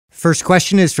First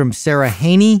question is from Sarah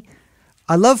Haney.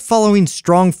 I love following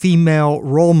strong female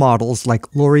role models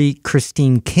like Lori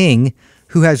Christine King,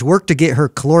 who has worked to get her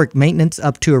caloric maintenance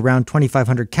up to around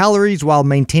 2,500 calories while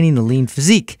maintaining a lean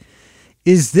physique.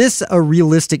 Is this a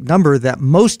realistic number that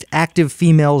most active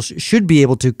females should be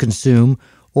able to consume,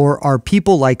 or are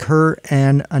people like her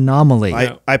an anomaly?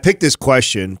 I picked this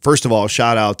question. First of all,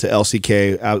 shout out to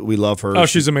LCK. We love her. Oh,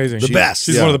 she's amazing. The best.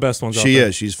 She's one of the best ones out there. She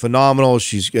is. She's phenomenal.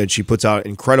 She puts out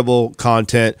incredible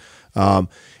content.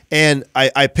 And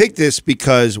I picked this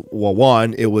because, well,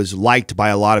 one, it was liked by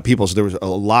a lot of people. So there was a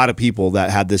lot of people that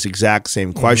had this exact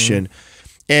same question.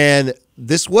 And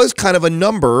this was kind of a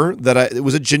number that it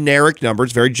was a generic number.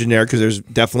 It's very generic because there's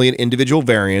definitely an individual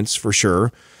variance for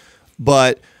sure.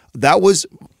 But that was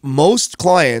most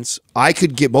clients, I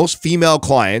could get most female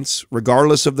clients,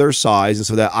 regardless of their size, and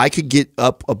so that I could get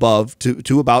up above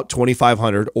to about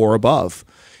 2,500 or above.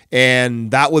 And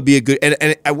that would be a good,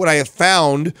 and what I have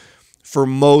found for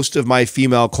most of my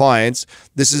female clients,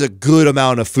 this is a good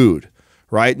amount of food.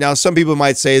 Right now, some people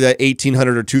might say that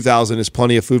 1,800 or 2,000 is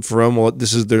plenty of food for them. Well,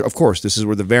 this is of course, this is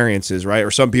where the variance is, right?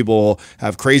 Or some people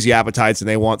have crazy appetites and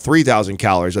they want 3,000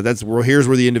 calories. So here's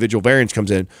where the individual variance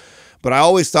comes in. But I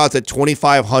always thought that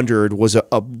 2,500 was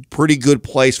a pretty good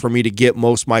place for me to get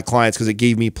most of my clients because it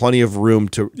gave me plenty of room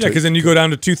to. Yeah, because then you go down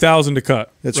to 2,000 to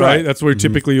cut. That's right. That's where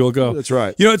typically you'll go. That's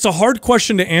right. You know, it's a hard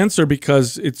question to answer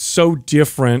because it's so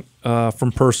different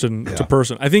from person to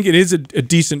person. I think it is a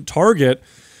decent target.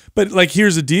 But like,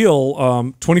 here's the deal: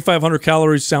 2,500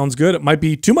 calories sounds good. It might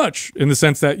be too much in the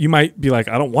sense that you might be like,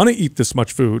 I don't want to eat this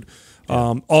much food.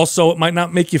 Also, it might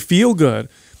not make you feel good.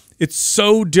 It's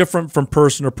so different from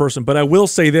person to person. But I will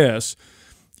say this: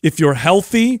 if you're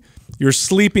healthy, you're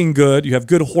sleeping good, you have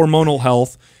good hormonal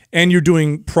health, and you're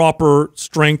doing proper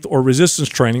strength or resistance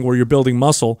training where you're building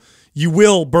muscle, you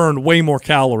will burn way more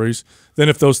calories than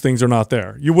if those things are not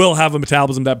there. You will have a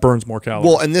metabolism that burns more calories.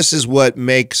 Well, and this is what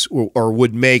makes or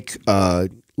would make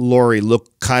Lori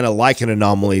look kind of like an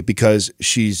anomaly because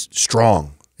she's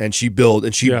strong and she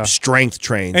strength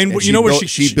trains and you know where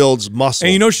she builds muscle.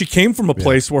 And you know she came from a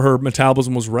place where her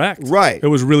metabolism was wrecked. Right. It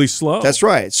was really slow. That's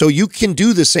right. So you can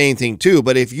do the same thing too,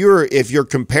 but if you're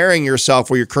comparing yourself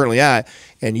where you're currently at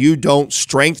and you don't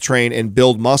strength train and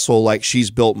build muscle like she's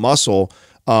built muscle,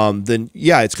 then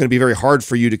yeah, it's going to be very hard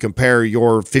for you to compare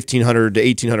your 1,500 to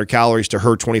 1,800 calories to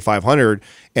her 2,500,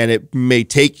 and it may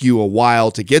take you a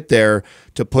while to get there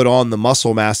to put on the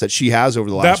muscle mass that she has over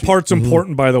the last. That part's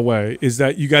important, by the way, is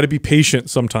that you got to be patient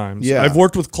sometimes. Yeah, I've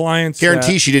worked with clients.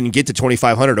 Guarantee she didn't get to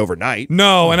 2,500 overnight.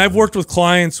 No, and I've worked with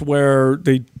clients where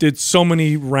they did so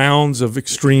many rounds of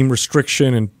extreme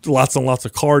restriction and lots of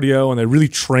cardio, and they really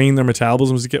trained their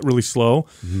metabolisms to get really slow.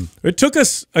 It took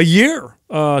us a year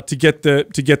to get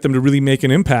them to really make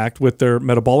an impact with their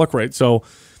metabolic rate. So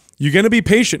you're going to be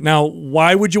patient. Now,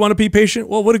 why would you want to be patient?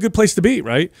 Well, what a good place to be,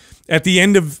 right? At the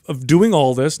end of doing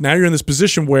all this, now you're in this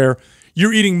position where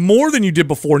you're eating more than you did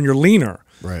before and you're leaner.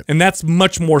 Right. And that's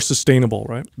much more sustainable,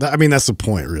 right? I mean, that's the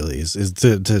point, really, is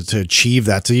to achieve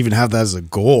that, to even have that as a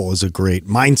goal is a great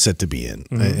mindset to be in.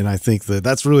 And I think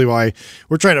that's really why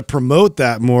we're trying to promote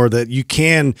that more, that you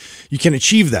can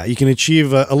achieve that. You can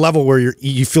achieve a level where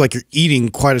you feel like you're eating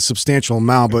quite a substantial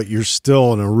amount, but you're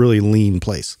still in a really lean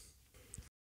place.